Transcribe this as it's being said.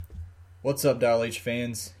What's up, Dial H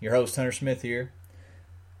fans? Your host Hunter Smith here,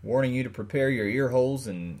 warning you to prepare your ear holes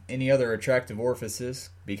and any other attractive orifices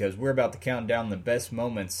because we're about to count down the best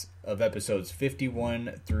moments of episodes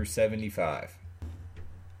 51 through 75.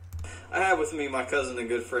 I have with me my cousin and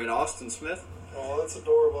good friend Austin Smith. Oh, that's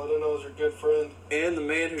adorable. I didn't know it was your good friend. And the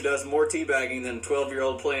man who does more teabagging than a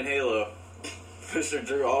 12-year-old playing Halo, Mr.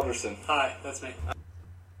 Drew Alderson. Hi, that's me.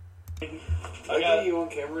 I got you on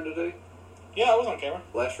camera today? Yeah, I was on camera.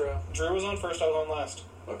 Last round? Drew was on first, I was on last.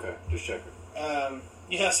 Okay, just checking.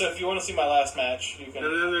 Yeah, so if you want to see my last match, you can...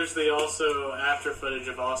 And then there's the also after footage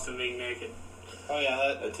of Austin being naked. Oh,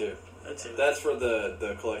 yeah, That too. That's it. That's for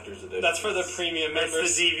the collector's edition. that's for the premium That's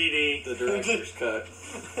members. the DVD. The director's cut.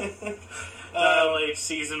 Dial H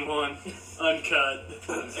Season 1, uncut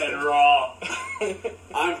and raw.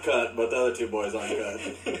 I'm cut, but the other two boys aren't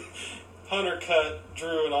cut. Hunter cut,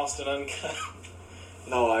 Drew and Austin uncut.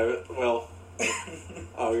 No,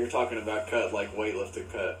 oh, you're talking about cut like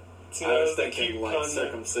weightlifted cut. See, I was that thinking cute like pun there.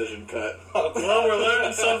 circumcision cut. Well, we're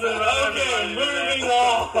learning something about Okay, everybody moving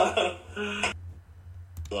on.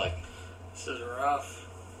 Like, This is rough.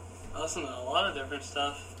 I listen to a lot of different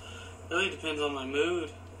stuff. Really depends on my mood.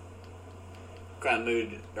 what kind of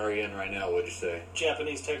mood are you in right now, would you say?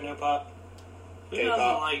 Japanese techno pop. Who K-pop.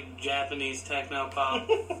 doesn't like Japanese techno pop?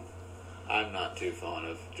 I'm not too fond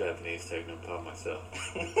of Japanese techno pop myself.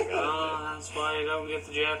 That's why you don't get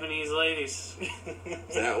the Japanese ladies.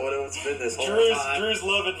 Is that what it's been this whole time? Drew's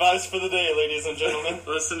love advice for the day, ladies and gentlemen.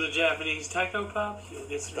 Listen to Japanese techno pop, you'll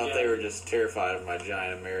get I some thought they were just terrified of my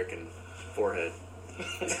giant American forehead.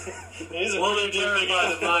 These are Well, pretty they're big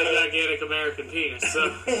terrified of my eyes. gigantic American penis,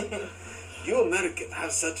 so... You American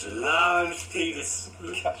have such a large penis.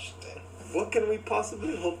 Gosh damn. What can we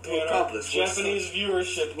possibly hope to And our accomplish? with Japanese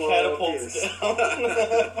viewership Well, catapults yes. down.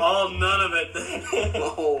 Oh, none of it.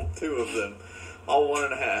 all two of them? All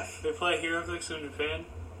 1.5. They play HeroClix in Japan?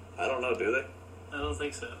 I don't know, do they? I don't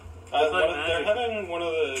think so. They're Magic. having one of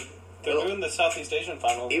the... They're Well, doing the Southeast Asian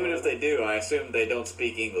finals. Even if they do, I assume they don't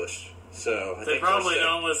speak English. So I They think probably we're safe.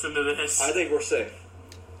 don't listen to this. I think we're safe.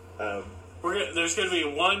 There's going to be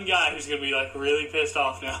one guy who's going to be like really pissed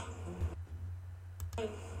off now.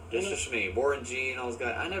 It's just me. Warren G and all those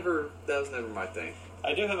guys. That was never my thing.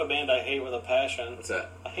 I do have a band I hate with a passion. What's that?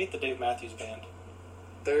 I hate the Dave Matthews Band.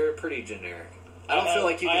 They're pretty generic. I feel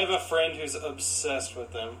like you I can, have a friend who's obsessed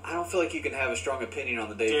with them. I don't feel like you can have a strong opinion on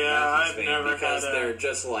the David Yeah, Matthews I've band never because had a- they're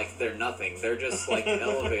just like they're nothing. They're just like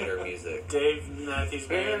elevator music. Dave Matthews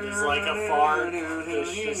Band is like a fart.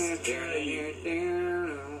 It's just...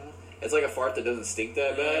 It's like a fart that doesn't stink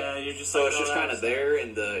that bad. Yeah, you're just So like, it's oh, just kind that's- of there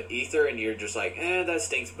in the ether, and you're just like, that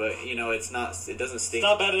stinks, but you know, it's not. It doesn't stink. It's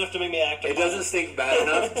not bad enough to make me act It upon doesn't stink bad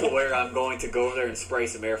enough to where I'm going to go over there and spray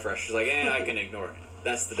some air fresheners. Like, I can ignore it.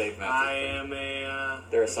 That's the Dave Matthews. I am a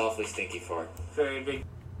They're a softly stinky fart. very big...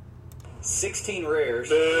 16 rares.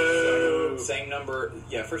 Boo. Same number.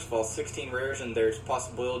 Yeah, first of all, 16 rares, and there's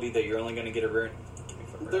possibility that you're only going to get a rare.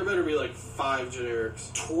 There better be like 5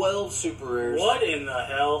 generics. 12 super rares. What in the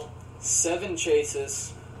hell? 7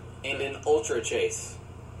 chases, and an ultra chase.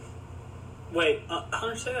 Wait,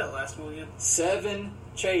 Hunter, say that last one again. 7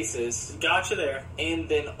 chases, Gotcha there. and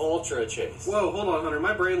then ultra chase. Whoa, hold on, Hunter.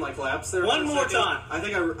 My brain like lapsed there. One for a more second. time. I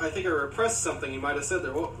think I repressed something you might have said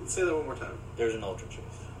there. Say that one more time. There's an ultra chase.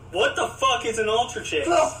 What the fuck is an ultra chase?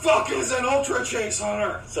 The fuck is an ultra chase,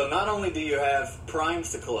 Hunter? So not only do you have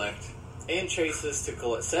primes to collect, and chases to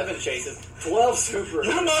collect, 7 chases, 12 super.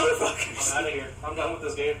 You motherfuckers! I'm out of here. I'm done with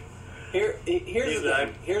this game. Here's He's the back.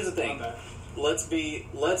 thing. Here's the I'm thing. back. Let's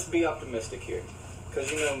be optimistic here,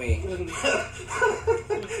 because you know me.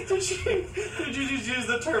 Did you just use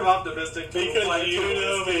the term optimistic? Because you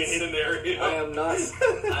know me. Scenario.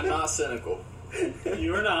 I'm not cynical.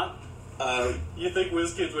 You are not. You think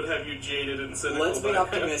WizKids would have you jaded and cynical? Let's be by now?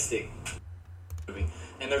 optimistic.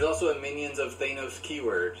 And there's also a Minions of Thanos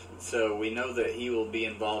keyword, so we know that he will be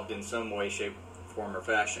involved in some way, shape, form, or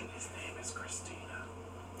fashion. His name is Christina.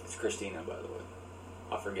 It's Christina, by the way.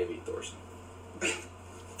 I forgive you, Thorson.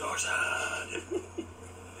 Thorson!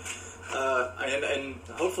 And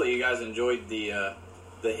hopefully you guys enjoyed the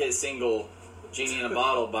hit single "Genie in a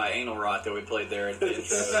Bottle" by Anal Rot that we played there at the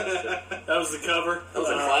intro. That was the cover. That was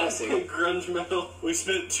a classic. Grunge metal. We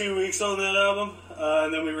spent 2 weeks on that album,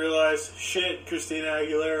 and then we realized, shit, Christina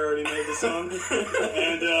Aguilera already made the song. And,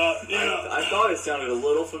 I thought it sounded a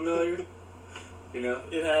little familiar. You know,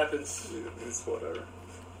 it happens. it's whatever.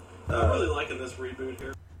 I'm really liking this reboot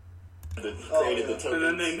here. that created the tokens. And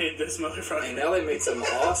then they made this motherfucker. And now they made some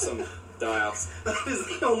awesome dials, That is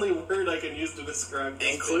the only word I can use to describe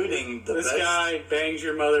this. including the This best. guy bangs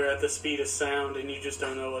your mother at the speed of sound, and you just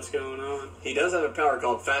don't know what's going on. He does have a power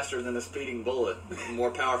called faster than a speeding bullet,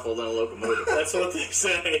 more powerful than a locomotive. That's what they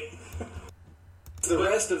say. The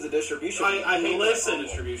rest of the distribution. I hate Listen, that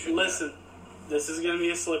distribution. listen. This is going to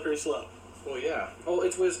be a slippery slope. Well, yeah. Oh,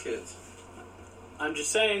 it's WizKids. I'm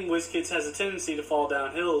just saying, WizKids has a tendency to fall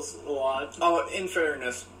down hills a lot. Oh, in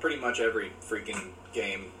fairness, pretty much every freaking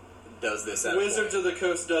game does this. At Wizards of the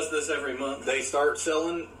Coast does this every month. They start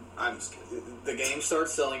selling. I'm just kidding. The game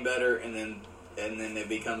starts selling better, and then it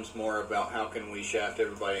becomes more about how can we shaft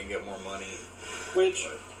everybody and get more money. Which,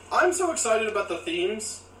 I'm so excited about the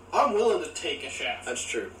themes, I'm willing to take a shaft. That's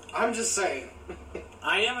true. I'm just saying.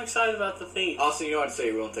 I am excited about the theme. Austin, you know I'd say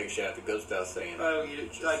you won't take a shaft. It goes without saying. I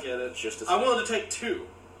get it. It's just a I'm willing to take 2.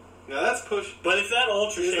 Now that's push. But if that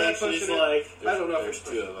Ultra Is that Chase pushing is it? like... I don't know if There's it's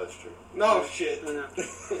 2 of us, true. No shit. I know.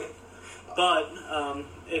 But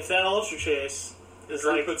if that Ultra Chase is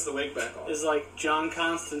Drew like puts the wig back on. is like John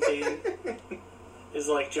Constantine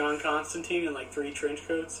in like 3 trench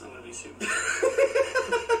coats, I'm gonna be super.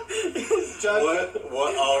 John,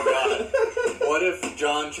 What? Oh god! What if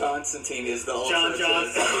John Constantine is the Ultra John Chase?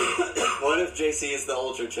 Johnson. What if JC is the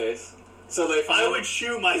Ultra Chase? So they I find would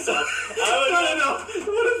shoot myself. No.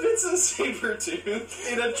 What if it's a saber tooth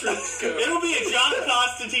in a trench coat? It'll be a John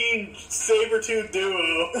Constantine Sabretooth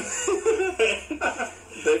duo.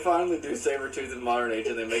 They finally do Sabretooth in Modern Age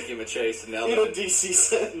and they make him a Chase, and now In a DC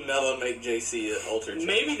set. they'll make JC an Ultra Chase.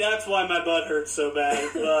 Maybe that's why my butt hurts so bad.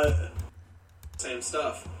 But Same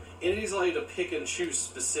stuff. Entities allow you to pick and choose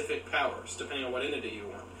specific powers, depending on what entity you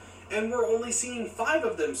want. And we're only seeing 5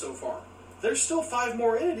 of them so far. There's still 5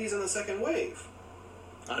 more entities in the second wave.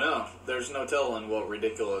 I know. There's no telling what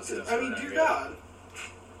ridiculous is. I mean, dear God.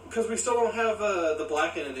 Because we still don't have the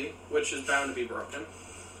black entity, which is bound to be broken.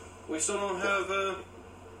 We still don't have,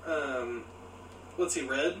 let's see,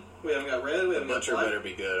 red. We haven't got red. We The haven't got Butcher black. better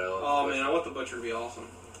be good. Oh, man, I want the Butcher to be awesome.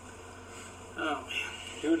 oh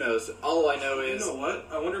man, Who knows? All I know You is... know what?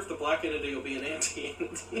 I wonder if the black entity will be an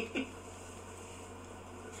anti-entity.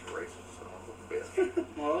 It's racist, son of a bitch.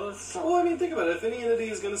 well, it's Well, I mean, think about it. If any entity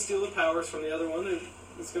is going to steal the powers from the other one,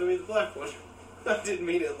 it's going to be the black one. I didn't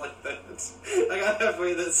mean it like that. I got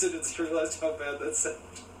halfway that sentence and realized how bad that sounded.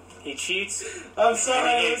 he cheats. I'm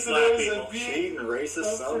sorry, He hates black listeners. people. Cheating, racist,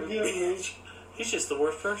 Oh, son of a forgive me. bitch. He's just the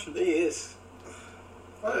worst person. He is.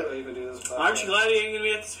 Why did I even do this podcast? Aren't you glad he ain't gonna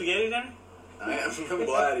be at the spaghetti dinner? I am. I'm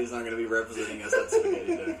glad he's not going to be representing us at Spaghetti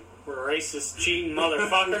Dinner. We're a racist, cheating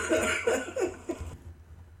motherfucker.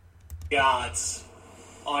 Gods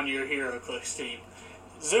on your HeroClix team.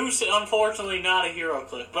 Zeus, unfortunately, not a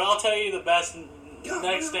HeroClix, but I'll tell you the best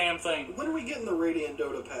next damn thing. When are we getting the Radiant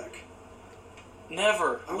Dota pack?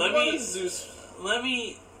 Never. What is Zeus? Let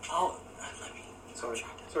me. Sorry.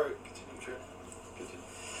 Continue, Drew. Continue.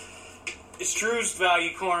 It's Drew's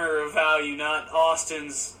value corner of value, not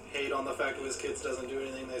Austin's. Hate on the fact that WizKids doesn't do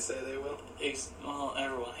anything they say they will. Well,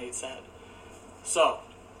 everyone hates that. So,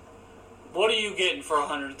 what are you getting for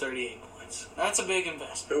 138 points? That's a big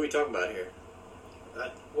investment. Who are we talking about here?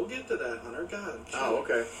 We'll get to that, Hunter. God. Oh,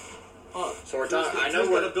 okay. Huh. So we're talking. I know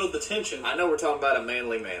we're we're. going to build the tension. I know we're talking about a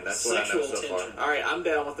manly man. That's what I know so Sexual far. tension. All right, I'm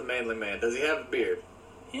down with the manly man. Does he have a beard?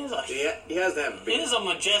 He has a, He has to have a he beard. has a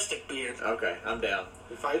majestic beard. Okay, I'm down.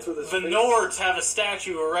 He fights with his The face. Nords have a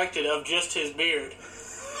statue erected of just his beard.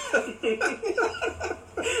 Oh,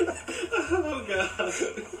 God.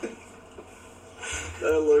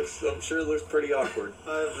 That looks. I'm sure it looks pretty awkward.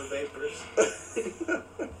 I have the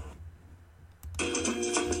vapors.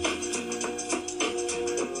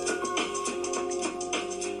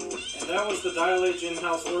 And that was the Dial H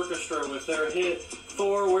in-house orchestra with their hit,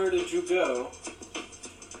 Thor, Where Did You Go?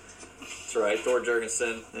 That's right. Thor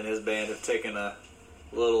Jurgensen and his band have taken a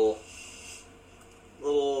little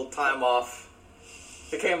time off.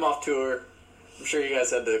 They came off tour. I'm sure you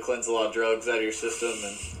guys had to cleanse a lot of drugs out of your system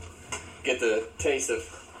and get the taste of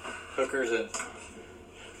hookers and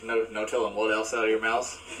no telling what else out of your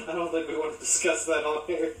mouth. I don't think we want to discuss that on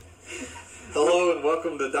here. Hello and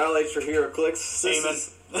welcome to Dial H for HeroClix. This Amen.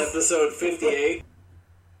 is episode 58.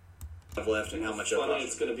 I've left and how much I've Funny left.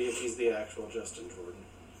 it's going to be if he's the actual Justin Jordan.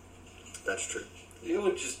 That's true. It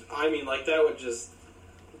would just, that would just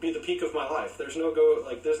be the peak of my life. There's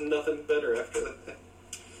there's nothing better after that.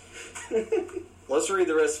 Let's read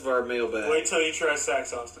the rest of our mailbag. Wait till you try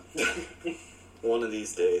sax, Austin. One of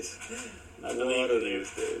these days. I believe One of in you.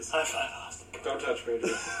 these days. High five, Austin. Don't touch me,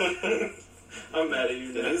 dude. I'm mad at you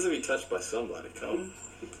It now. needs to be touched by somebody. Come.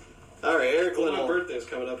 All right, Eric Well, my Linnell. birthday's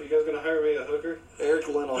coming up. You guys gonna hire me a hooker? Eric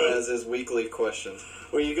Linnell has his weekly questions.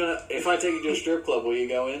 Were you gonna? If I take you to a strip club, will you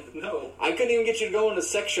go in? No. I couldn't even get you to go in a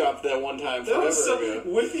sex shop that one time That forever was so, ago.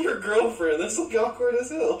 with your girlfriend. That's like awkward as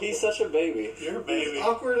hell. He's such a baby. You're a baby. It's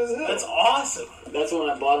awkward as hell. That's awesome. That's when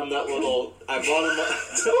I bought him that little. I bought him.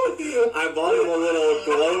 Told you. I bought him a little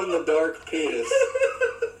glow in the dark penis.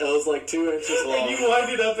 It was like 2 inches long. And you wind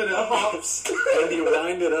it up and it hops. And you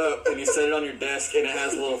wind it up and you set it on your desk and it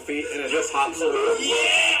has little feet and it just hops around.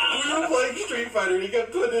 We were playing Street Fighter and he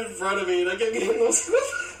kept putting it in front of me and I kept getting those.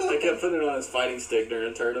 I kept putting it on his fighting stick during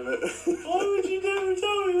a tournament. Why would you never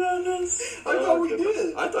tell me about this? I thought we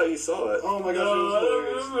did. I thought you saw it. Oh my gosh, No, it was I don't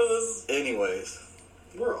hilarious. remember this. Anyways,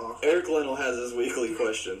 We're awkward. Eric Linnell has his weekly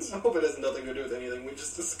questions. I hope it has nothing to do with anything we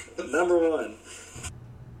just discussed. Number 1.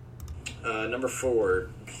 Number 4.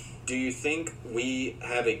 Do you think we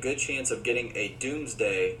have a good chance of getting a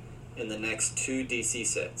Doomsday in the next 2 DC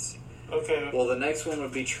sets? Okay. Well, the next one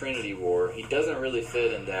would be Trinity War. He doesn't really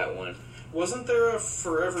fit in that one. Wasn't there a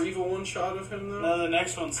Forever Evil one shot of him though? No, the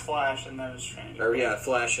next one's Flash, and that was Strange. Or yeah,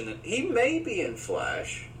 Flash in it. He may be in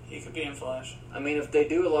Flash. He could be in Flash. I mean, if they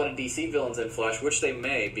do a lot of DC villains in Flash, which they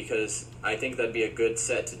may, because I think that'd be a good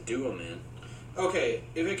set to do them in. Okay,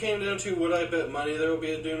 if it came down to would I bet money there will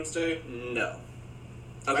be a Doomsday? No.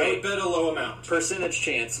 I Okay, would bet a low amount. percentage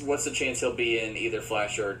chance. What's the chance he'll be in either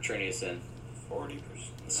Flash or Trinity Sin? 40%.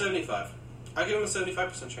 75. I give him a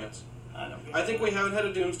 75% chance. I don't get I think it. we haven't had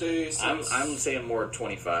a Doomsday since... I'm saying more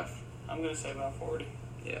 25. I'm going to say about 40.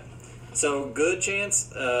 Yeah. So, good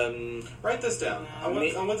chance. Write this down. I want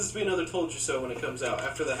Me- this to be another Told You So when it comes out.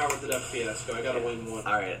 After the Howard the Duck fiasco, I gotta win one.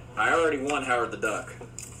 Alright. I already won Howard the Duck.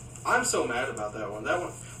 I'm so mad about that one.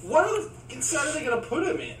 What other set are they gonna put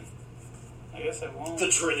him in? I guess I won't. The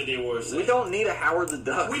Trinity Wars. We don't need a Howard the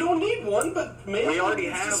Duck. We don't need one, but maybe We already he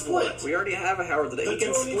needs to have split. one. We already have a Howard the Duck. The He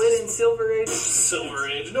can Joe needs split to in Silver Age. Silver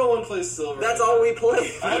Age. No one plays Silver That's Age. all we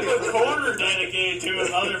play. I have a quarter dedicated to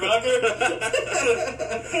it, motherfucker.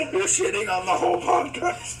 You're shitting on the whole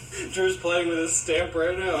podcast. Drew's playing with his stamp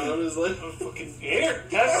right now. I'm just like, Fucking here.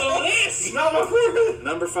 Have some of this. not my quarter.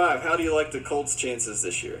 Number 5. How do you like the Colts' chances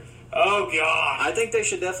this year? Oh, God. I think they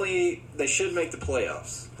should make the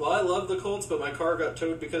playoffs. Well, I love the Colts, but my car got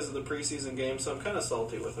towed because of the preseason game, so I'm kind of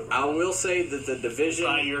salty with them. I will say that the division,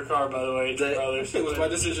 It's not your car, by the way. It's your brother's. It was my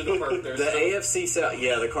decision to park there. the so. AFC South,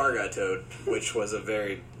 yeah, the car got towed, which was a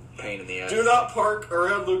very pain in the ass. Do not park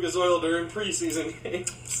around Lucas Oil during preseason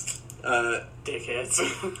games. Dickheads.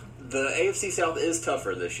 The AFC South is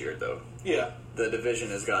tougher this year, though. Yeah. The division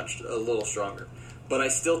has gotten a little stronger. But I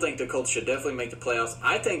still think the Colts should definitely make the playoffs.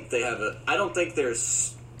 I think they have I don't think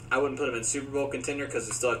there's... I wouldn't put them in Super Bowl contender because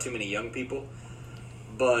they still have too many young people.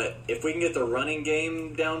 But if we can get the running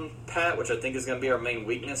game down pat, which I think is going to be our main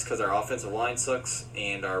weakness because our offensive line sucks,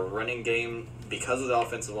 and our running game, because of the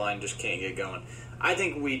offensive line, just can't get going. I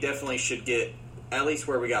think we definitely should get at least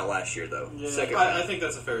where we got last year, though. Yeah. Second round. I think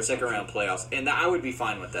that's a fair Second round playoffs, and I would be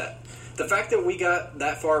fine with that. The fact that we got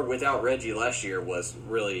that far without Reggie last year was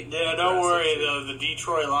really Yeah, don't worry, impressive. though. The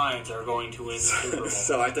Detroit Lions are going to win the Super Bowl.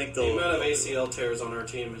 So I think The they'll. amount of ACL tears on our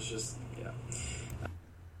team is just...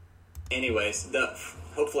 Anyways,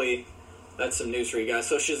 hopefully that's some news for you guys.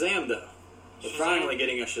 So Shazam, though, we're Shazam? finally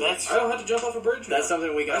getting a Shazam. That's- I don't have to jump off a bridge now. That's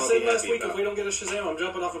something we I got to said be last happy week about. if we don't get a Shazam, I'm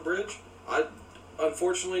jumping off a bridge.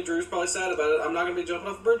 Unfortunately, Drew's probably sad about it. I'm not going to be jumping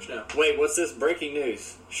off a bridge now. Wait, what's this? Breaking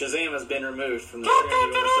news: Shazam has been removed from the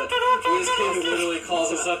Trinity War Wiz Kid literally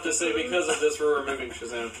calls us up to say because of this we're removing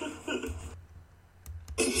Shazam.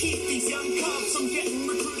 Keep these young cops from getting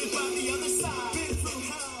recruited by the other side. Been through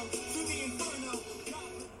hell, through the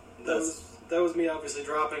inferno. That was me obviously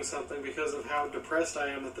dropping something because of how depressed I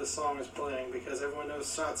am that this song is playing, because everyone knows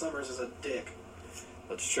Scott Summers is a dick.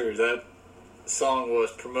 That's true. That song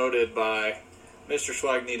was promoted by Mr.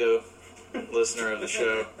 Swagnito, listener of the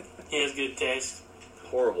show. He has good taste.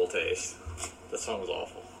 Horrible taste. That song was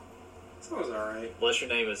awful. This song was alright. Unless your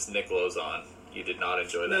name is Nick Lozon, you did not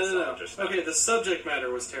enjoy that song. No. Just now. Okay, the subject matter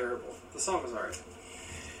was terrible. The song was alright.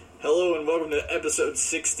 Hello and welcome to episode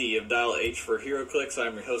 60 of Dial H for HeroClix.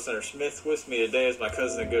 I'm your host, Hunter Smith. With me today is my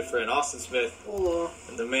cousin and good friend, Austin Smith, Hello.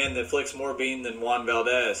 and the man that flicks more bean than Juan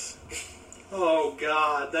Valdez. Oh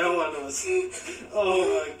god, that one was... Oh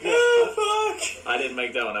my god. Fuck! I didn't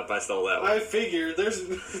make that one up, I stole that one. I figured, there's...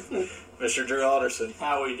 Mr. Drew Alderson.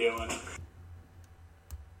 How we doing?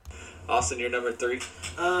 Austin, you're number 3.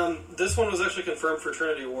 This one was actually confirmed for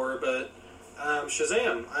Trinity War, but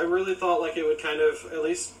Shazam, I really thought like it would kind of, at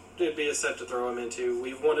least it'd be a set to throw him into.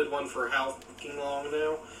 We've wanted one for how fucking long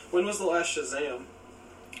now? When was the last Shazam?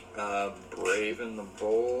 Brave and the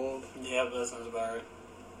Bold. Yeah, that sounds about right.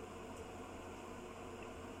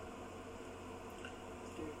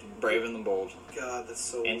 Brave and the Bold. God, that's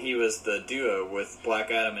so. And he was the duo with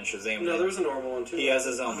Black Adam and Shazam. No, there was a normal one too. He has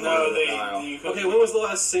his own No, style. Okay, when was the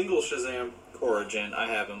last single Shazam? Origin. I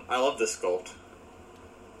have him. I love the sculpt.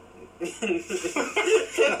 I'm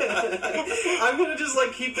gonna just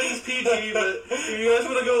like keep things PG, but if you guys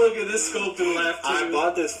want to go look at this sculpt and laugh too. I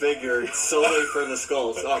bought this figure solely for the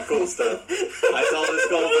sculpts on Cool Stuff. I saw the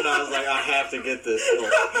sculpt and I was like, I have to get this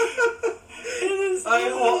sculpt.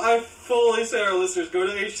 I fully say our listeners, go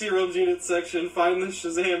to HC Realms Unit section, find the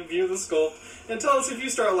Shazam, view the sculpt, and tell us if you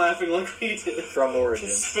start laughing like we did. From Origin.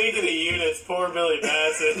 Speaking of units, poor Billy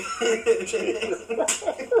Batson.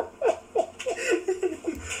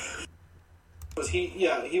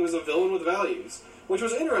 He was a villain with values, which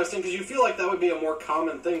was interesting because you feel like that would be a more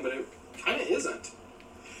common thing, but it kind of isn't.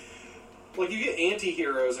 Like, you get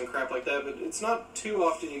anti-heroes and crap like that, but it's not too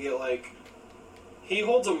often you get, like, he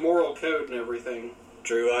holds a moral code and everything.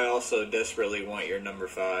 Drew, I also desperately want your number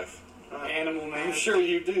 5. Animal Man. I'm sure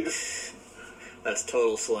you do. That's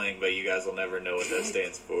total slang, but you guys will never know what that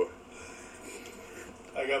stands for.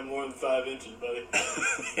 I got more than 5 inches, buddy.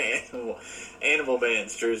 Animal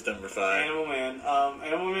Man's Drew's number 5. Animal Man.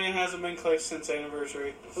 Animal Man hasn't been clicked since Anniversary.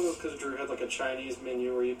 I thought it was because Drew had like a Chinese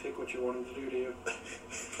menu where you pick what you want him to do to you.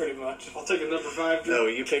 Pretty much. I'll take a number 5, Drew. No,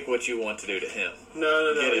 you pick what you want to do to him.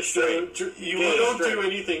 No. Get it It's straight. Drew. You Get it don't straight. do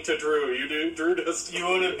anything to Drew. You do. Drew does. You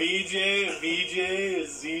want a BJ, a VJ, a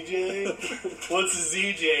ZJ? What's a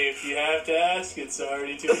ZJ? If you have to ask, it's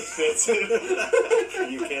already too expensive.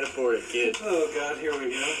 You can't afford it, kid. Oh God, here we go.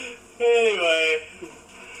 Anyway,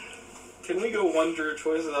 Can we go one Drew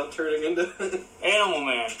choice without turning into? Animal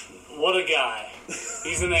Man. What a guy.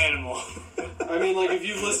 He's an animal. I mean, like if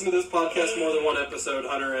you've listened to this podcast more than one episode,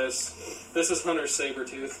 Hunter is. This is Hunter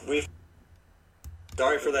Sabretooth.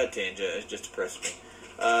 Sorry for that tangent. It just depressed me.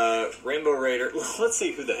 Rainbow Raider. Let's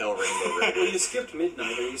see who the hell Rainbow Raider Well, is. you skipped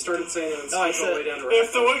Midnighter. You started saying it and No, I skipped all the way said- down to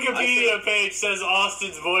If the Raphael. Wikipedia page says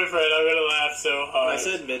Austin's boyfriend, I'm gonna laugh so hard. I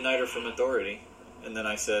said Midnighter from Authority, and then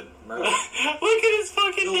I said Merlin. Look at his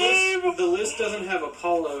fucking name! The list doesn't have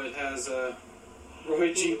Apollo. It has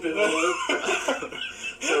Roy G. Bigelow.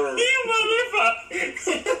 So, You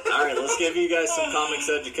motherfuckers! alright, let's give you guys some comics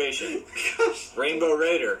education. Rainbow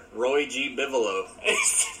Raider, Roy G. Bigelow,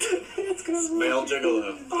 male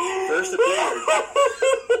gigolo. First appeared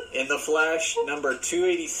in The Flash number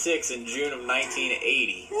 286 in June of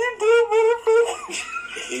 1980.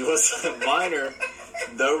 He was a minor,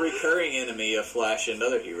 though recurring enemy of Flash and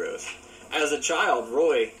other heroes. As a child,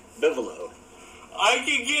 Roy Bigelow I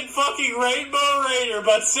can get fucking Rainbow Raider,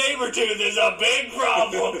 but Sabretooth is a big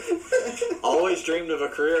problem. always dreamed of a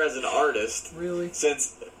career as an artist. Really?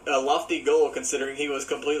 Since a lofty goal, considering he was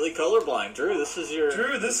completely colorblind. Drew, this is your.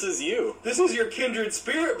 Drew, this is you. This is your kindred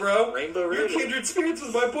spirit, bro. Rainbow Your Raider. kindred spirits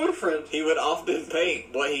was my boyfriend. He would often paint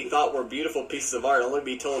what he thought were beautiful pieces of art, only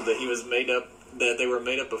be told that they were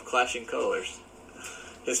made up of clashing colors.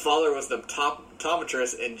 His father was an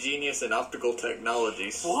optometrist and genius in optical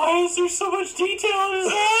technologies. Why is there so much detail in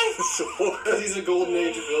his eye? Because he's a golden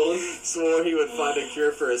age villain. Swore he would find a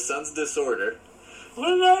cure for his son's disorder.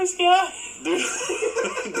 What a nice guy.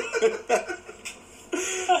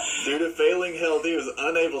 Due to failing health, he was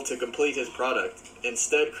unable to complete his product.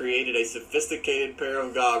 Instead, created a sophisticated pair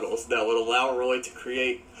of goggles that would allow Roy to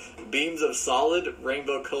create beams of solid,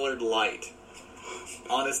 rainbow-colored light.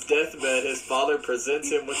 On his deathbed, his father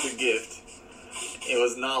presents him with the gift. It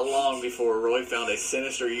was not long before Roy found a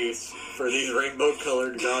sinister use for these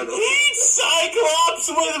rainbow-colored goggles. Eat Cyclops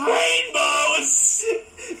with rainbows!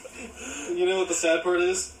 You know what the sad part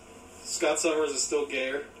is? Scott Summers is still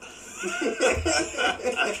gayer.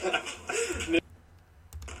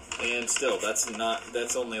 And still,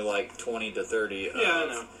 that's only like 20 to 30. Yeah, I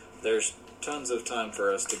know. There's tons of time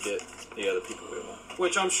for us to get the other people we want.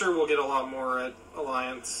 Which I'm sure we'll get a lot more at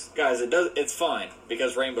Alliance. Guys, it's fine,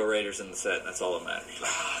 because Rainbow Raider's in the set, and that's all that matters.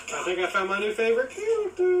 I think I found my new favorite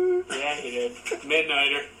character. Yeah, he did.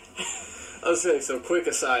 Midnighter. Okay, so quick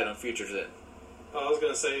aside on Futures In. I was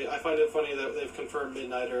going to say, I find it funny that they've confirmed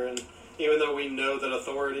Midnighter, and even though we know that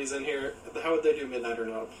Authority's in here, how would they do Midnighter,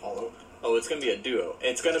 not Apollo? Oh, it's going to be a duo.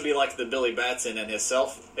 It's going to be like the Billy Batson and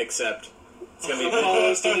himself, except it's going to be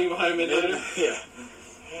Apollo standing behind Midnighter? Yeah.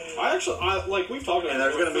 We've talked about And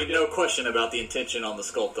there's it going to be before. no question about the intention on the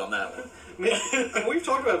sculpt on that one. We've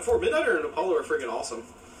talked about it before. Midnighter and Apollo are freaking awesome.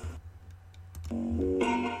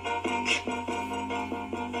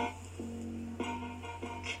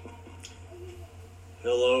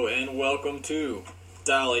 Hello and welcome to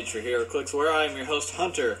Dial H for Hero Clicks, where I am your host,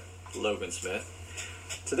 Hunter Logan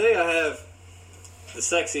Smith. Today I have the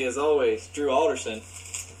sexy as always, Drew Alderson,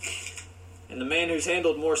 And the man who's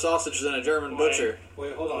handled more sausage than a German butcher,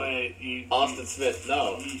 Wait, hold on. Wait, you... Austin Smith.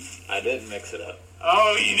 No, I didn't mix it up.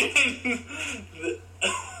 Oh, you didn't?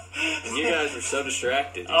 And you guys were so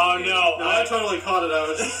distracted. Oh, no. No, I totally caught it.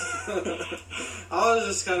 I was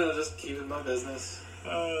just kind of just keeping my business.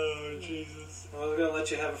 Oh, Jesus. I was going to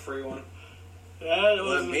let you have a free one. That Let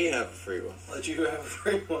was... me have a free one. Let you have a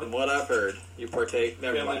free From one. what I've heard, you partake.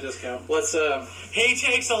 Never Family mind. discount. Let's He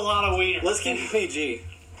takes a lot of wiener. let's keep it PG.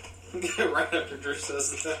 Right after Drew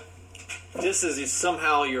says that. This is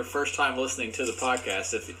somehow your first time listening to the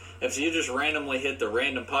podcast. If you just randomly hit the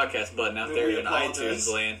random podcast button out there We in apologize.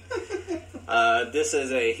 iTunes land, this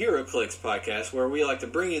is a HeroClix podcast where we like to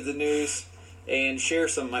bring you the news and share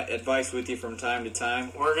some advice with you from time to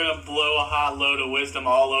time We're going to blow a hot load of wisdom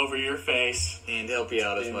all over your face. and help you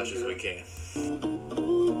out as Damn, much as Drew. we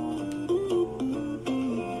can.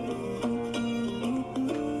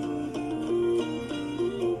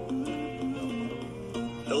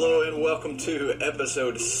 Hello and welcome to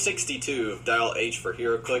episode 62 of Dial H for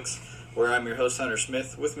HeroClix, where I'm your host Hunter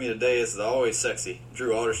Smith. With me today is the always sexy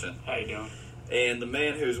Drew Alderson, How you doing? and the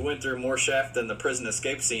man who's went through more shaft than the prison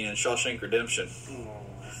escape scene in Shawshank Redemption,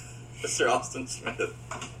 Mr. Austin Smith.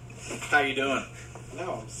 How you doing?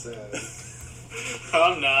 No, I'm sad.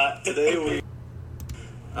 I'm not. Today we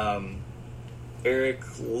Eric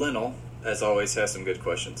Linnell, as always, has some good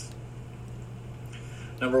questions.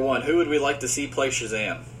 Number one, who would we like to see play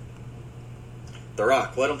Shazam? The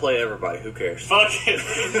Rock. Let him play everybody. Who cares? Fuck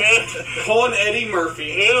it. Pulling Eddie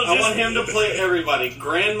Murphy. It'll I just- want him to play everybody.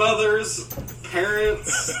 Grandmothers,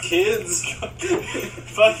 parents, kids.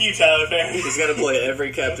 Fuck you, Tyler Perry. He's gonna play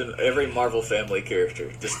every Marvel family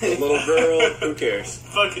character. Just the little girl. Who cares?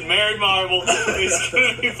 Fucking Mary Marvel is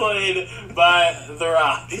going to be played by The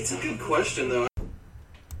Rock. It's a good question, though.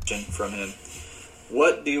 From him.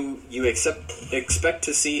 What do you expect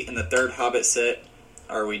to see in the third Hobbit set?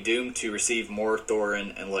 Are we doomed to receive more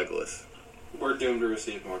Thorin and Legolas? We're doomed to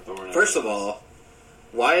receive more Thorin. First of all,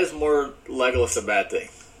 why is more Legolas a bad thing?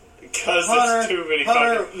 Because Hunter, there's too many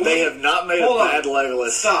Hunter, fucking... They have not made Hold a on. bad Legolas,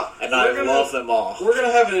 Stop. and We're I gonna- love them all. We're going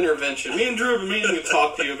to have an intervention. Me and Drew have been meaning to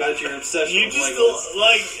talk to you about your obsession You with just, Legolas.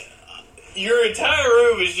 like... Your entire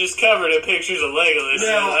room is just covered in pictures of Legolas.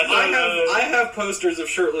 Now, and I have posters of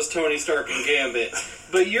shirtless Tony Stark and Gambit,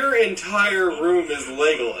 but your entire room is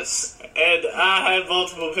Legolas. And I had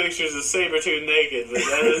multiple pictures of Sabretooth naked, but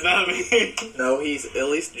that is not me. No, he's at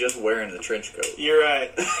least just wearing the trench coat. You're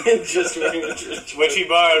right. Just wearing a trench coat. Which he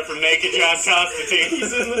borrowed from Naked John Constantine.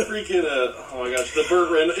 He's in the freaking, oh my gosh,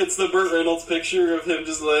 it's the Burt Reynolds picture of him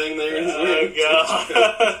just laying there in his room. Oh,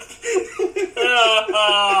 God.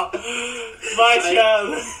 My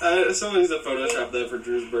child. Somebody's to Photoshop that for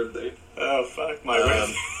Drew's birthday. Oh, fuck my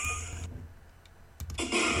Um,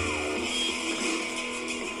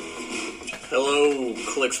 Hello,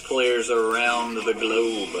 Clicks players around the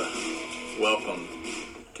globe. Welcome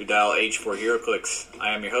to Dial H for HeroClix.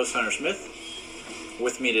 I am your host, Hunter Smith.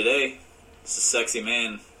 With me today is the sexy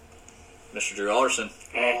man, Mr. Drew Alderson.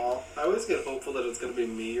 Hey, I always get hopeful that it's going to be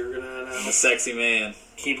me you're going to The announce. sexy man,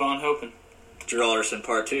 keep on hoping. Drew Alderson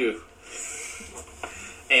Part 2.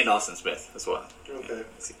 And Austin Smith as well. Okay.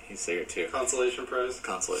 He's here too. Consolation prize.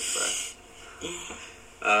 Consolation prize.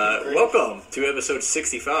 Welcome to episode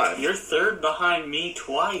 65. You're third behind me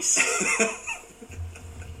twice.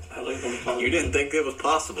 I like them. You didn't think it was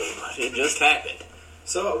possible, but it just happened.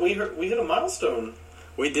 So we hit a milestone.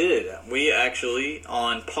 We did. We actually,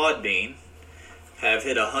 on Podbean, have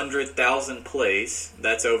hit 100,000 plays.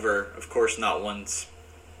 That's over, of course, not once.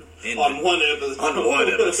 On one episode. On one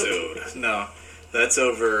episode. No. That's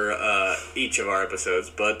over each of our episodes.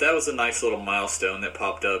 But that was a nice little milestone that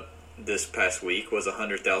popped up this past week, was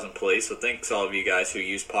 100,000 plays. So thanks all of you guys who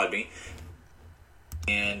use Podbean.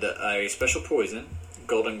 And a special poison.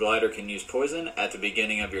 Golden Glider can use poison at the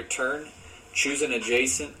beginning of your turn. Choose an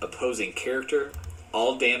adjacent opposing character.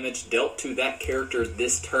 All damage dealt to that character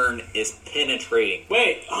this turn is penetrating.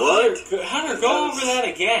 Wait, What? Hunter, go over that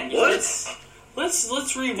again. What?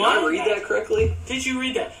 Let's rewind. Did I read that correctly? Did you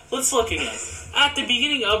read that? Let's look again. At the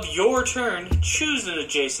beginning of your turn, choose an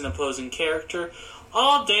adjacent opposing character.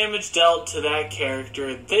 All damage dealt to that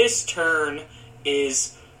character this turn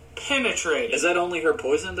is penetrating. Is that only her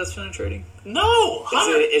poison that's penetrating? No!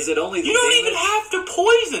 Hunter, Is it only the you don't damage? even have to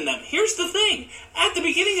poison them. Here's the thing. At the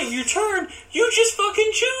beginning of your turn, you just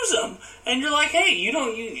fucking choose them. And you're like, hey,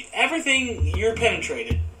 everything, you're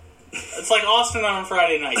penetrated. It's like Austin on a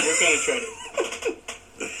Friday night. You're penetrated.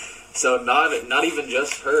 So not even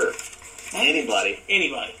just her. Anybody.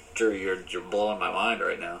 Anybody. Drew, you're blowing my mind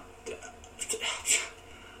right now.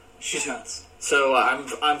 She's nuts. So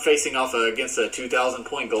I'm facing off against a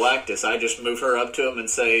 2,000-point Galactus. I just move her up to him and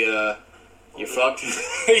say, "You fucked."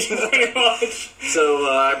 Pretty much. So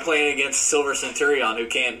I'm playing against Silver Centurion, who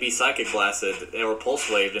can't be psychic blasted or pulse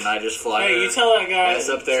waved, and I just fly Hey, her you tell that guy. ass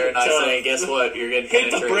up there, and I say, "Guess what? You're getting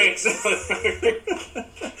hit the penetrated."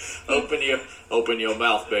 brakes. Open your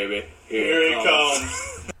mouth, baby. Here he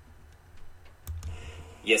comes.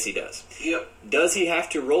 Yes, he does. Yep. Does he have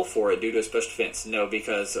to roll for it due to a special defense? No,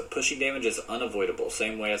 because pushing damage is unavoidable,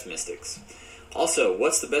 same way as Mystics. Also,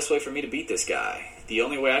 what's the best way for me to beat this guy? The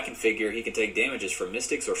only way I can figure he can take damage is from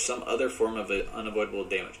Mystics or some other form of unavoidable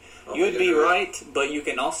damage. You would be right, but you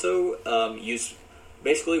can also use...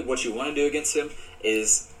 Basically, what you want to do against him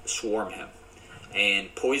is swarm him.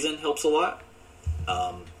 And poison helps a lot.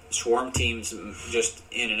 Swarm teams, just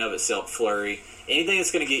in and of itself, flurry. Anything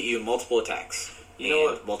that's going to get you multiple attacks. You know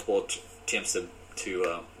what? Multiple attempts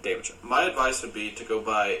to damage him. My advice would be to go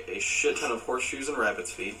buy a shit ton of horseshoes and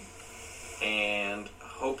rabbit's feet, and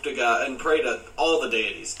hope to God and pray to all the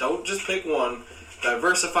deities. Don't just pick one.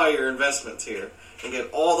 Diversify your investments here and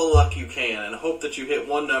get all the luck you can, and hope that you hit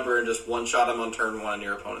one number and just one shot him on turn one, and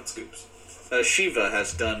your opponent scoops. Shiva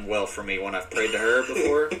has done well for me when I've prayed to her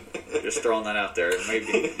before. Just throwing that out there.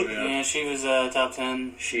 Maybe. Yeah, she was top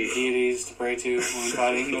 10 She- deities to pray to when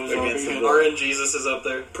fighting those Against the orcs. RNGesus is up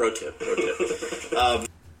there. Pro tip.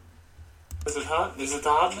 Is it hot? Is it the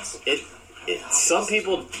hotness? Some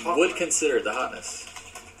people would consider it the hotness.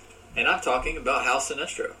 And I'm talking about House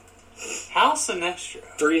Sinestro. House Sinestro.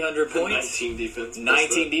 300 points. 19 defense.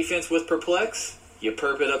 19 defense with Perplex. You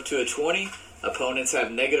perp it up to a 20. Opponents have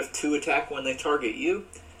 -2 attack when they target you.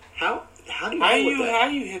 How do you deal with that? How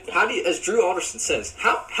do you hit that? As Drew Alderson says,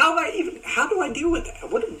 how do I deal with that?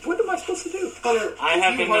 What am I supposed to do? Hunter, I if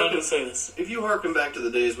have you been known harken- to say this. If you harken back to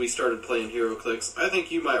the days we started playing HeroClix, I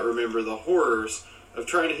think you might remember the horrors of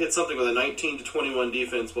trying to hit something with a 19 to 21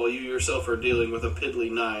 defense while you yourself are dealing with a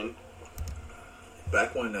piddly 9.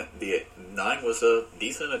 Back when the 9 was a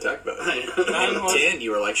decent attack value. 9 was- 10,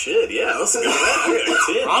 you were like, shit, yeah, let's go. I got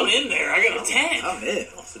a 10. I'm in there. I got a 10. I'm in.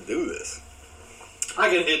 Let's do this. I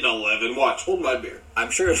can hit an 11. Watch, hold my beer. I'm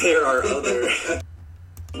sure there are other...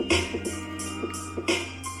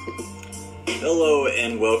 Hello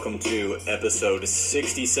and welcome to episode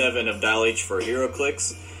 67 of Dial H for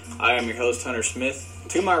HeroClix. I am your host, Hunter Smith.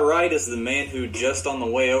 To my right is the man who just on the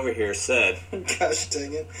way over here said, Gosh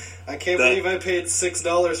dang it. I can't That- believe I paid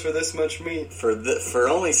 $6 for this much meat. for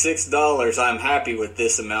only $6, I'm happy with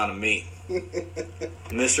this amount of meat.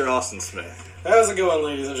 Mr. Austin Smith. How's it going,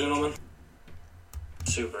 ladies and gentlemen?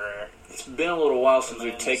 Super rare. It's been a little while since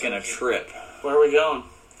we've taken a trip. Where are we going?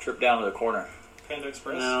 Trip down to the corner. Panda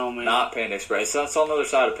Express. No, man. Not Panda Express. That's on the other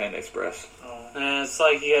side of Panda Express. It's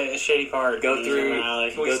like you got a shady part. Go in through- the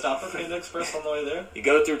alley. Can we Go- stop at Panda Express on the way there? You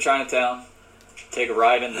go through Chinatown, take a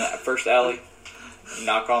right in the first alley,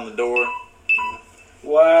 knock on the door,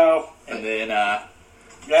 Wow. and then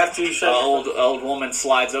You have to an shut old woman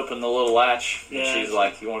slides open the little latch, and Yeah. she's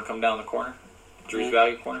like, "You want to come down the corner, Drew's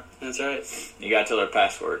Value corner?" That's right. You got to tell her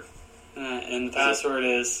password. And the password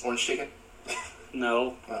is Orange chicken?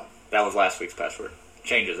 no. That was last week's password.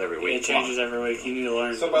 Changes every week. It changes every week. You need to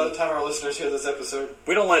learn. So by the time our listeners hear this episode,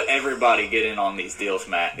 We don't let everybody get in on these deals,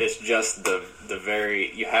 Matt. It's just the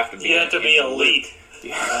very you have to be. You have to be in the loop. elite.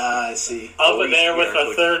 I see. Up in Elite there with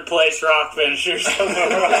hierarchy. a third place rock finishers.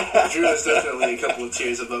 Drew is definitely a couple of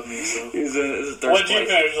tiers above me, so. He's in third What'd you place.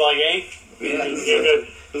 finish? Like 8th? Yeah, You're good.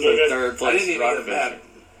 It was You're like good. third I place. didn't even rock get a map. finisher.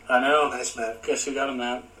 I know. Nice map. Guess who got a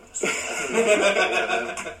map?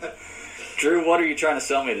 Drew, what are you trying to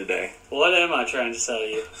sell me today? What am I trying to sell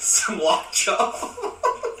you? Some lockjaw.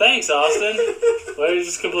 Thanks, Austin. Well, you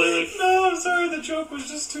just completely... No, I'm sorry. The joke was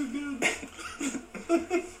just too good.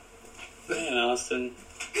 Man, Austin.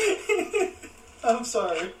 I'm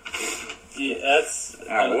sorry. Yeah, that's...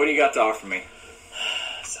 All right, what do you got to offer me?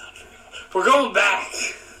 We're going back.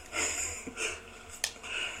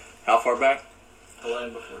 How far back? The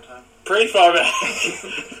Land Before Time. Pretty far back.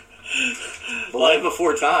 Like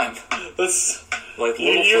before time. Let's... Like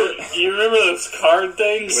You Littlefoot. you remember those card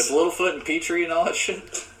things? With Littlefoot and Petrie and all that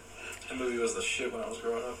shit. That movie was the shit when I was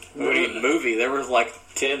growing up. Movie. There was like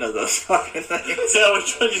 10 of those fucking things. Is that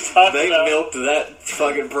which one you talking They about? milked that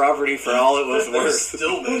fucking property for all it was They're worth.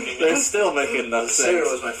 still making They're it. still making those Sarah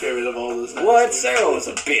things. was my favorite of all those. What? Sarah was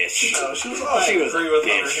a bitch. Oh, she was She awesome. was a Agree with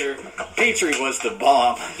Hunter bitch. here. Petrie was the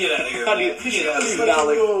bomb. Get out of here, How do you- man. Get out of here. Not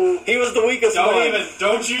like- he was the weakest one.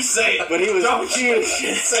 Don't you say it. But he was Don't you huge.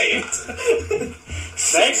 say it.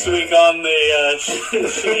 Next week on the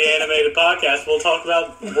Shitty Animated Podcast, we'll talk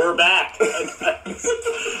about We're Back.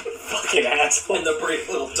 Fucking asshole. And the Brave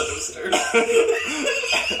Little Toaster.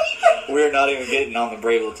 We're not even getting on the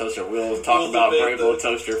Brave Little Toaster. We'll talk about debate Brave Little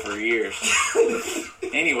Toaster for years.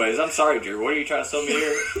 Anyways, I'm sorry, Drew. What are you trying to sell me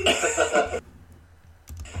here?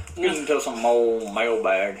 Get into some old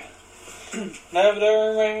mailbag.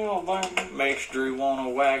 Never mailbag. Makes Drew want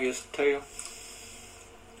to wag his tail.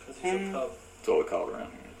 Because he's a pup. That's what we call it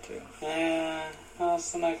around here, too. Yeah,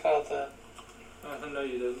 that's the I caught that. I know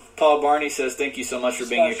you did. Paul Barney says, thank you so much for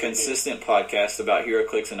being a Special consistent podcast about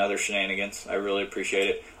HeroClix and other shenanigans. I really appreciate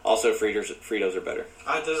it. Also, Fritos are better.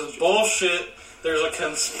 This is bullshit. There's a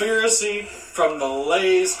conspiracy from the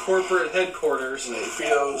Lay's corporate headquarters.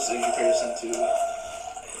 Fritos in comparison to...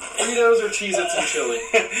 Fritos or Cheez-Its and chili?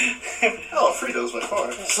 Oh, Fritos by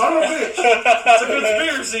far. Son of a bitch! It's a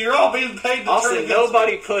conspiracy. You're all being paid to turn Austin, against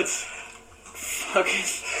nobody puts fucking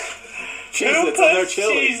Cheez-Its in their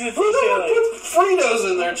chili. Cheez-Its Who in the hell chili? puts Fritos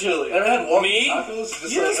in their chili? Ever had warm Me? tacos?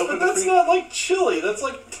 Just Yes, like but open the that's Frito- not like chili. That's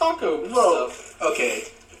like taco Well, stuff. okay.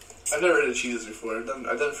 I've never had Cheez-Its before. I've done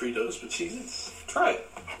Fritos, but Cheez-Its? Try it.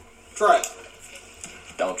 Try it.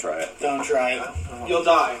 Don't try it. Don't try it. You'll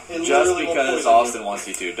die. It Just literally will because poison Austin wants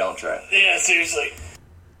you to, don't try it. Yeah, seriously. you.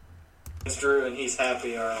 It's Drew and he's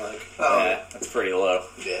happy are like... Oh, Yeah, that's pretty low.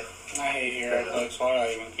 yeah. I hate HeroClix. Why do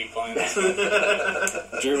I even keep playing this?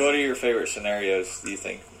 Drew, what are your favorite scenarios, do you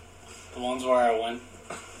think? The ones where I win.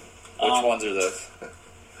 Which ones are those?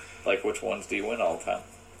 Like, which ones do you win all the time?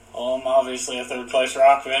 Well, I'm obviously a third place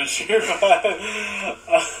rock finisher, but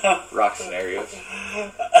Rock scenarios.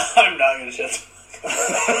 I'm not gonna shut the fuck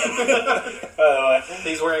up. By the way,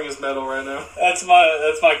 He's wearing his medal right now. that's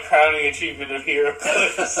my crowning achievement of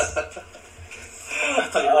HeroClix. I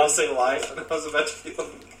thought you were going to say life, and I was about to be like...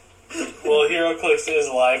 Well, HeroClix is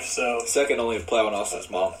life, so Second only to Plow and Austin's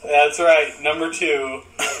mom. that's right. Number 2.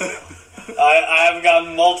 I have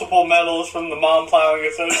gotten multiple medals from the Mom Plowing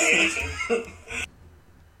Association.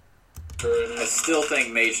 I still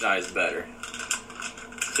think Mage Knight is better.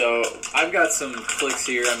 So, I've got some clicks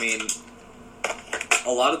here. I mean,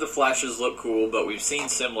 a lot of the flashes look cool, but we've seen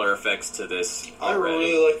similar effects to this I already.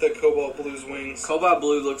 really like that Cobalt Blue's wings. Cobalt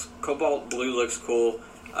Blue looks cool.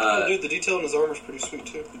 Oh, dude, the detail in his armor's pretty sweet,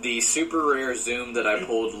 too. The super rare zoom that I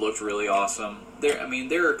pulled looked really awesome. There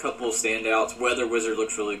are a couple of standouts. Weather Wizard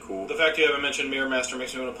looks really cool. The fact you haven't mentioned Mirror Master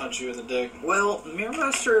makes me want to punch you in the dick. Well, Mirror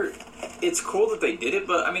Master, it's cool that they did it,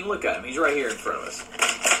 but I mean, look at him. He's right here in front of us.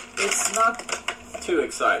 It's not too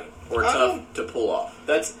exciting or tough to pull off.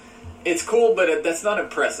 It's cool, but that's not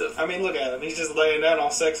impressive. I mean, look at him. He's just laying down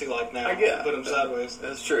all sexy like now. I get- Put him sideways.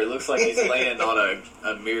 That's true. It looks like he's laying on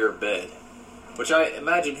a mirror bed. Which I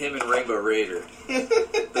imagine him and Rainbow Raider.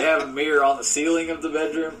 They have a mirror on the ceiling of the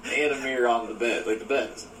bedroom and a mirror on the bed, like the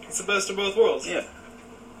beds. It's the best of both worlds. Yeah.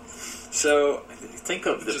 So, think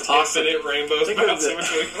of the Just possibility. infinite rainbows Think of bouncing the-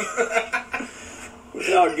 between them.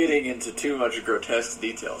 Without getting into too much grotesque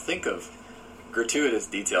detail, think of gratuitous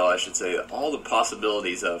detail, I should say, all the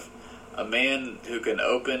possibilities of a man who can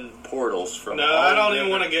open portals from No, all I don't even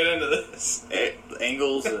different want to get into this.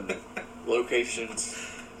 angles and locations.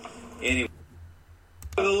 Anyway,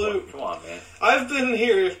 The loop. come on, man. I've been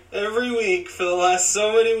here every week for the last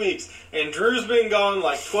so many weeks, and Drew's been gone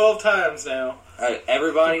like 12 times now. All right,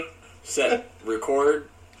 everybody, record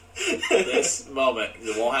this moment.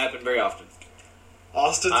 It won't happen very often.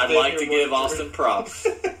 Austin's I'd been like here to more give than Austin props.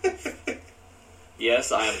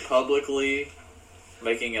 Yes, I am publicly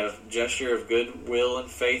making a gesture of goodwill and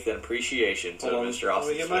faith and appreciation to Hold on, Mr. Austin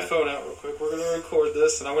Let me get my Smith, phone out real quick. We're going to record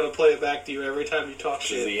this, and I'm going to play it back to you every time you talk because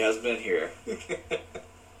shit. he has been here.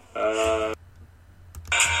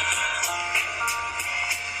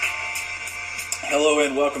 Hello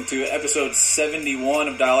and welcome to episode 71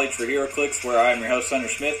 of Dial H for HeroClix, where I am your host, Thunder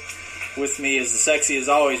Smith. With me is the sexy as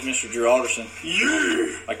always, Mr. Drew Alderson.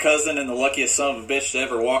 Yeah! My cousin and the luckiest son of a bitch to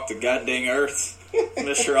ever walk the goddamn earth,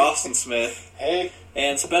 Mr. Austin Smith. Hey,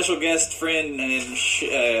 And special guest friend and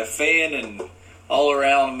fan and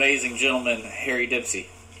all-around amazing gentleman, Harry Dempsey.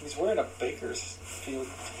 he's wearing a Bakersfield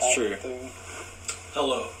It's true. thing.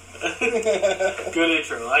 Hello. Good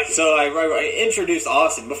intro. I like it. So I introduced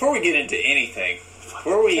Austin. Before we get into anything,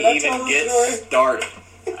 before we Can I even tell the get story? started,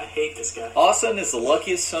 I hate this guy. Austin is the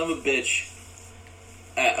luckiest son of a bitch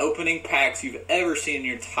at opening packs you've ever seen in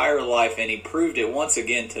your entire life, and he proved it once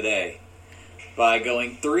again today by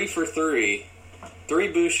going 3 for 3, 3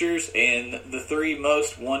 boosters, and the 3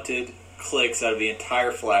 most wanted clicks out of the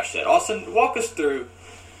entire flash set. Austin, walk us through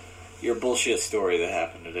your bullshit story that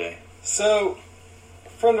happened today. So, a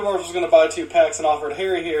friend of ours was going to buy 2 packs and offered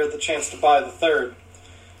Harry here the chance to buy the third.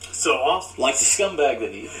 So awesome. Like the scumbag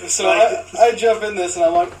that he is. So I jump in this and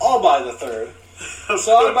I'm like, I'll buy the third.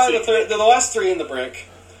 So I buy the third. They're the last three in the brick.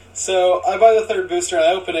 So I buy the third booster and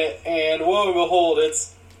I open it, and lo and behold,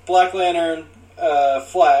 it's Black Lantern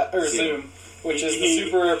Flat or Zoom, which is the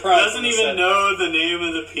super rare prime. Doesn't even know the name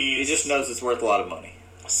of the He piece. just knows it's worth a lot of money.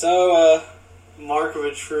 So Mark of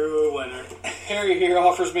a true winner. Harry here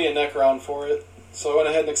offers me a Necron for it, so I went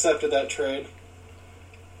ahead and accepted that trade.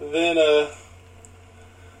 Then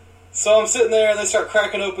so I'm sitting there and they start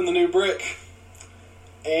cracking open the new brick.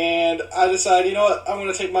 And I decide, you know what, I'm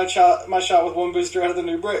going to take my shot with one booster out of the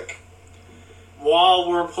new brick. While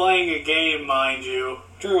we're playing a game, mind you.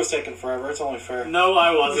 Drew was taking forever, it's only fair. No,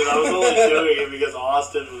 I wasn't. I was only doing it because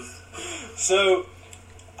Austin was... So,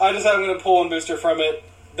 I decide I'm going to pull one booster from it.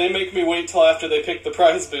 They make me wait till after they pick the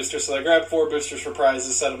prize booster, so I grab 4 boosters for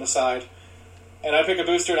prizes, set them aside. And I pick a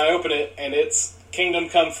booster and I open it, and it's Kingdom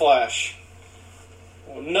Come Flash.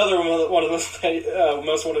 Another one of the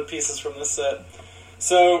most wanted pieces from this set.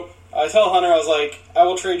 So, I tell Hunter, I was like, I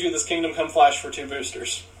will trade you this Kingdom Come Flash for 2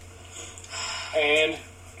 boosters. And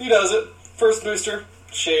he does it. First booster,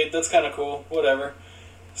 Shade, that's kind of cool, whatever.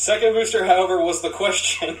 Second booster, however, was the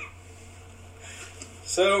question.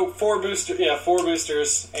 So, 4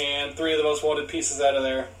 boosters, and 3 of the most wanted pieces out of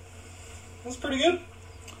there. That's pretty good.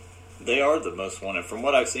 They are the most wanted. From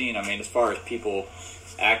what I've seen, I mean, as far as people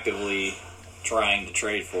actively trying to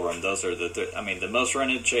trade for them, those are the most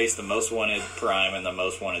rented Chase, the most wanted Prime, and the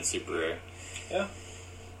most wanted Super Rare. Yeah.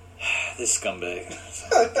 This scumbag.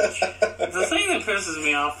 The thing that pisses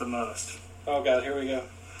me off the most Oh god, here we go.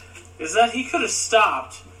 is that he could have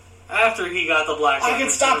stopped after he got the Black I Lantern can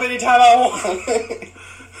stop suit. anytime I want.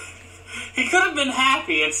 He could have been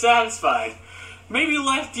happy and satisfied. Maybe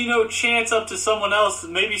left, chance up to someone else.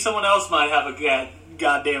 Maybe someone else might have a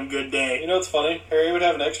goddamn good day. You know what's funny? Harry would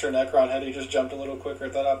have an extra Necron had he just jumped a little quicker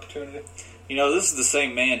at that opportunity. This is the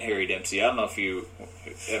same man, Harry Dempsey. I don't know if you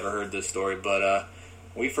ever heard this story, but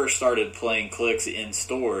we first started playing Clicks in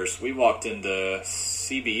stores. We walked into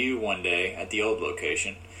CBU one day at the old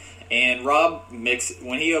location, and Rob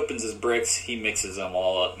when he opens his bricks, he mixes them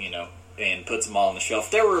all up, and puts them all on the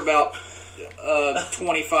shelf. There were about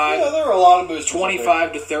 25. Yeah, there were a lot of boosters.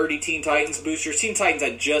 25 to 30 Teen Titans boosters. Teen Titans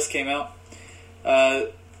that just came out.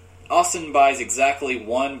 Austin buys exactly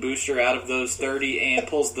 1 booster out of those 30 and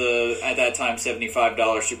pulls the, at that time, $75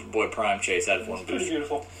 Superboy Prime Chase out of 1 Pretty booster.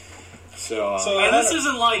 beautiful. So And this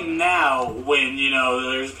isn't like now when,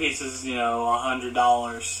 there's pieces,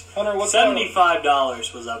 $100. Hunter, what's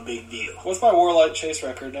 $75 was a big deal. What's my Warlight Chase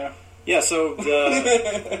record now? yeah, so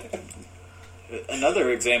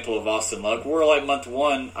another example of Austin luck. Warlight Month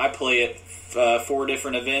 1, I play it 4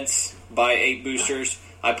 different events, buy 8 boosters.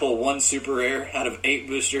 I pull 1 super rare out of 8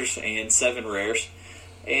 boosters and 7 rares.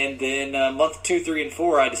 And then month 2, 3, and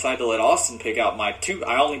 4, I decide to let Austin pick out my 2.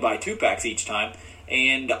 I only buy 2 packs each time.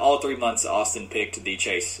 And all 3 months, Austin picked the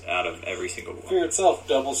Chase out of every single one. Fear itself,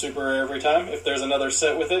 double super rare every time. If there's another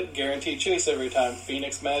set with it, guaranteed Chase every time.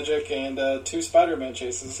 Phoenix Magic and 2 Spider-Man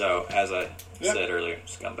chases. So, as I said earlier,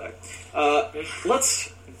 scumbag.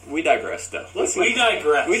 We digress, though. We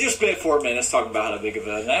digress. We just spent 4 minutes talking about how big of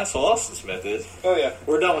an asshole Austin Smith is. Oh yeah.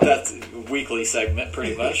 We're done with that weekly segment,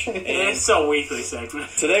 pretty much. And It's a weekly segment.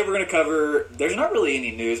 today we're going to cover, there's not really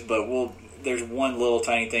any news, but there's one little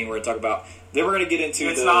tiny thing we're going to talk about. Then we're going to get into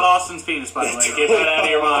It's not Austin's penis, by the way. Get that out of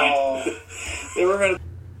your mind. Oh. Then we're going to...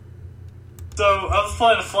 So, I was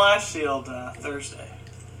playing a Flash Shield Thursday.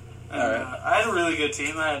 And, Alright. I had a really good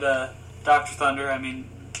team. I had Dr. Thunder,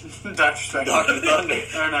 Dr. Spectre. Dr. Thunder.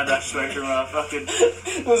 Or not Dr. Spectre, fucking...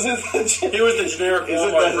 Was it the He was the generic Isn't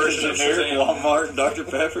Walmart that version the of generic Shazam. Walmart Dr.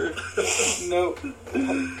 Pepper? Nope.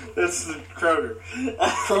 It's the Kroger.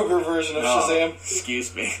 Kroger version of Oh, Shazam.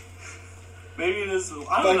 excuse me. Maybe it is...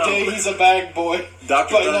 I By don't know. day, he's a bag boy.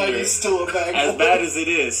 Dr. By night, Thunder, he's still a bag as boy. bad as it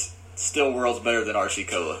is, still world's better than RC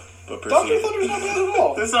Cola. But Dr. proceed. Thunder's not bad at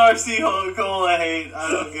all. This RC Cola hate,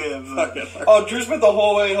 I don't give. Fucking Oh, Drew spent the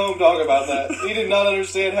whole way home talking about that. He did not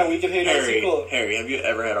understand how we could hate RC Cola. Harry, have you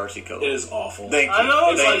ever had RC Cola? It is awful. Thank you. I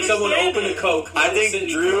know, It's I like someone understand opened it. a Coke. I think sitting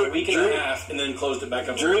Drew- for a week and Drew- a half, and then closed it back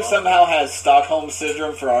up. Drew with somehow has Stockholm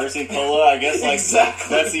Syndrome for RC Cola. I guess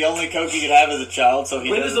Exactly. that's the only Coke he could have as a child, so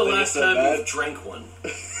he When was doesn't the think last it's so time bad. you drank one?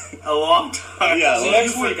 A long time. Yeah, See,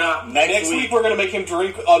 next you week- forgot. Next week, we're going to make him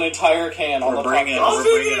drink an entire can on We're the bringing- podcast. I'll We're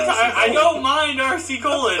give bringing you RC I Cola. don't mind RC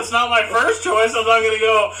Cola. It's not my first choice. I'm not going to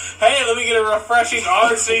go, hey, let me get a refreshing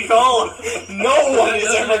RC Cola. No one is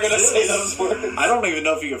doesn't ever going to exist. say those words. I don't even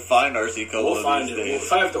know if you can find RC Cola We'll find these it. days.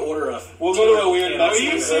 If I have to order a... We'll go to a weird Are Mexican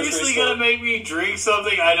you grocery seriously store. going to make me drink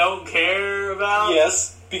something I don't care about?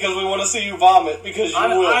 Yes. because we want to see you vomit, because you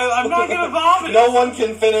will. I'm not gonna vomit. No one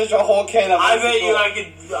can finish a whole can of I bet you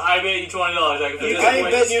Icy-Cola. I bet you $20 I can finish I it.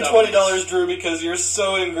 ain't betting you $20, Drew, because you're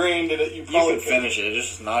so ingrained in it, you You probably can finish it. It's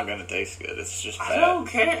just not going to taste good. It's just I bad. don't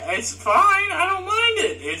care. It's fine. I don't mind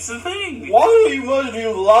it. It's the thing. Why would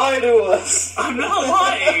you lie to us? I'm not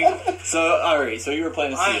lying. So, alright, so you were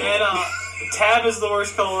playing a seal. Tab is the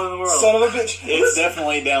worst cola in the world. Son of a bitch. It's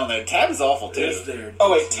definitely down there. Tab is awful, too. It's there.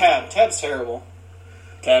 Oh, wait, Tab. Tab's terrible.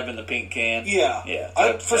 Tab in the pink can. Yeah.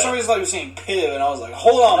 Yeah. For some reason, I was saying Piv, and I was like,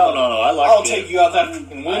 hold on. No, I like I'll Piv. take you out that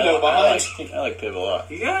fucking window behind you. I like Piv a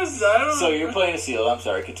lot. You guys, I don't So know. you're playing a seal. I'm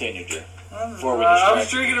sorry. Continue, Drew. Before we I was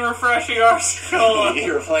distract you. drinking a refreshing RC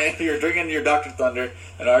Cola. You're drinking your Dr. Thunder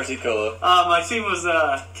and RC Cola. My team was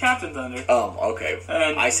Captain Thunder. Okay.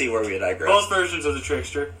 And I see where we digress. both versions of the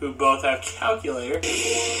Trickster, who both have calculator.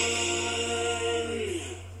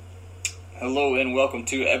 Hello and welcome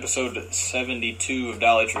to episode 72 of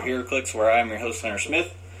Dial H for Hero Clicks, where I am your host, Hunter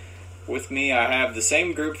Smith. With me, I have the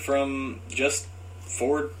same group from just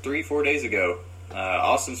 4 days ago.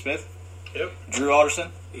 Austin Smith. Yep. Drew Alderson.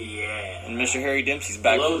 Yeah. And Mr. Harry Dempsey's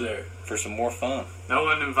back Hello there. for some more fun. No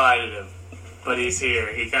one invited him, but he's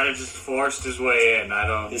here. He kind of just forced his way in. I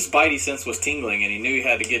don't. His spidey sense was tingling, and he knew he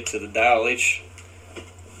had to get to the Dial H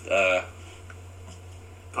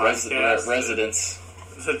Podcast. residence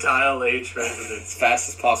The Dial H as residence. fast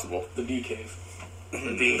as possible. The D cave. The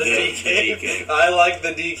The D- D cave. I like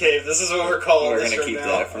the D cave. This is what we're calling We're this going to from keep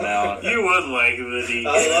now. that from now on. You would like the D.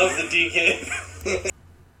 I love the D cave.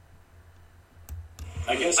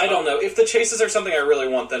 I guess I don't know. If the chases are something I really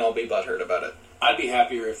want, then I'll be butthurt about it. I'd be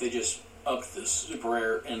happier if they just upped the super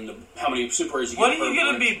rare and how many super rares you get. What are per you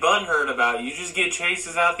gonna break. be butthurt about? You just get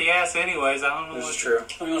chases out the ass anyways. I don't know This what is true.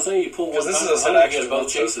 I mean, let's say you pull one. Because this time is a for set 100, I you actually get both want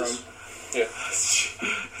stuff chases. from. Yeah.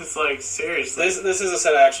 It's like, seriously. This is a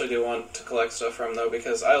set I actually do want to collect stuff from, though,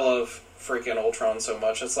 because I love freaking Ultron so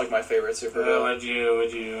much. It's like my favorite superhero. Would you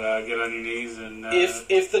get on your knees and...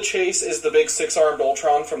 If the chase is the big 6-armed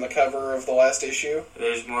Ultron from the cover of the last issue,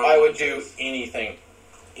 there's more I than would one do chase. anything.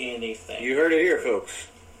 Anything. You heard it here, folks.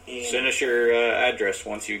 Anything. Send us your address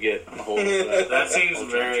once you get a hold of that. That seems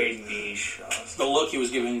Ultron very chase. niche. The look he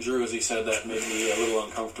was giving Drew as he said that made me a little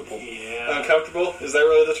uncomfortable. Yeah. Uncomfortable? Is that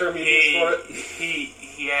really the term you use for it?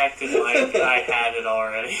 He acted like I had it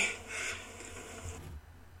already.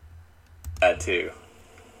 That too.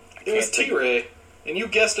 It was T-Ray, and you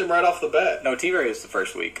guessed him right off the bat. No, T-Ray was the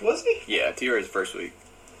first week. Was he? Yeah, T-Ray was the first week.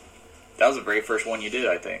 That was the very first one you did,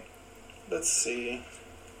 I think. Let's see.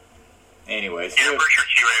 Anyways. Yeah, I'm pretty sure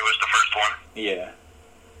T-Ray was the first one. Yeah.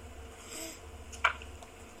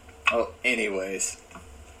 Oh, anyways.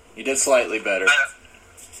 You did slightly better.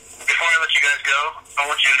 Before I let you guys go, I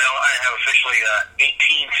want you to know I have officially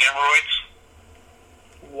 18 hemorrhoids.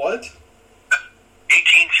 What?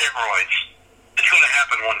 18 hemorrhoids. It's going to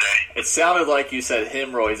happen one day. It sounded like you said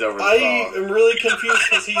hemorrhoids over the I phone. am really confused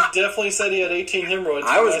because he definitely said he had 18 hemorrhoids.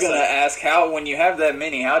 I was When going to said- ask how, when you have that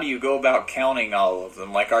many, how do you go about counting all of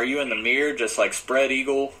them? Like, are you in the mirror just like spread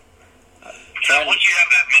eagle? So once you have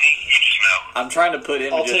that many, you just know. I'm trying to put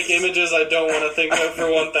images. I'll take images I don't want to think of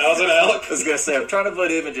for 1,000, Alex. I was going to say, I'm trying to put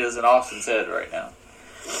images in Austin's head right now.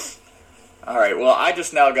 Alright, well, I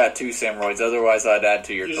just now got 2 hemorrhoids. Otherwise, I'd add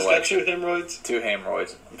to your You just collection. got 2 hemorrhoids? 2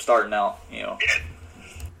 hemorrhoids. I'm starting out, you know.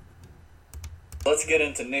 Let's get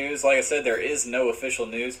into news. Like I said, there is no official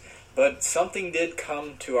news, but something did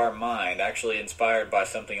come to our mind, actually inspired by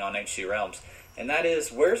something on HC Realms, and that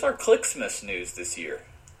is, where's our Clicksmith news this year?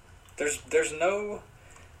 There's no...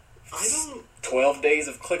 I don't... 12 days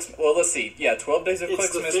of Clicksmith. Well, let's see. Yeah, 12 days of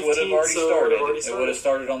It's the Clicksmith would have 15th, already so it started. would've already It would have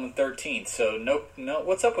started on the 13th. So, no.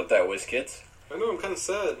 What's up with that, WizKids? I know, I'm kind of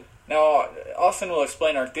sad. Now, Austin will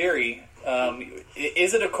explain our theory.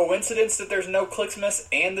 Is it a coincidence that there's no Clicksmith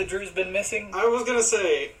and the Drew's been missing? I was going to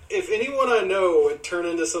say, if anyone I know would turn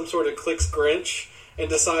into some sort of Clicks Grinch and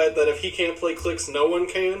decide that if he can't play Clicks, no one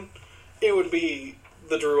can, it would be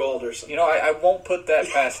the Drew Alderson. You know, I won't put that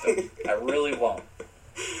past him. I really won't.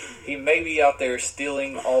 He may be out there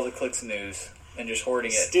stealing all the Clicks news and just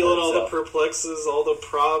hoarding it. Stealing for all the himself. perplexes, all the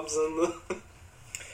probs, and the...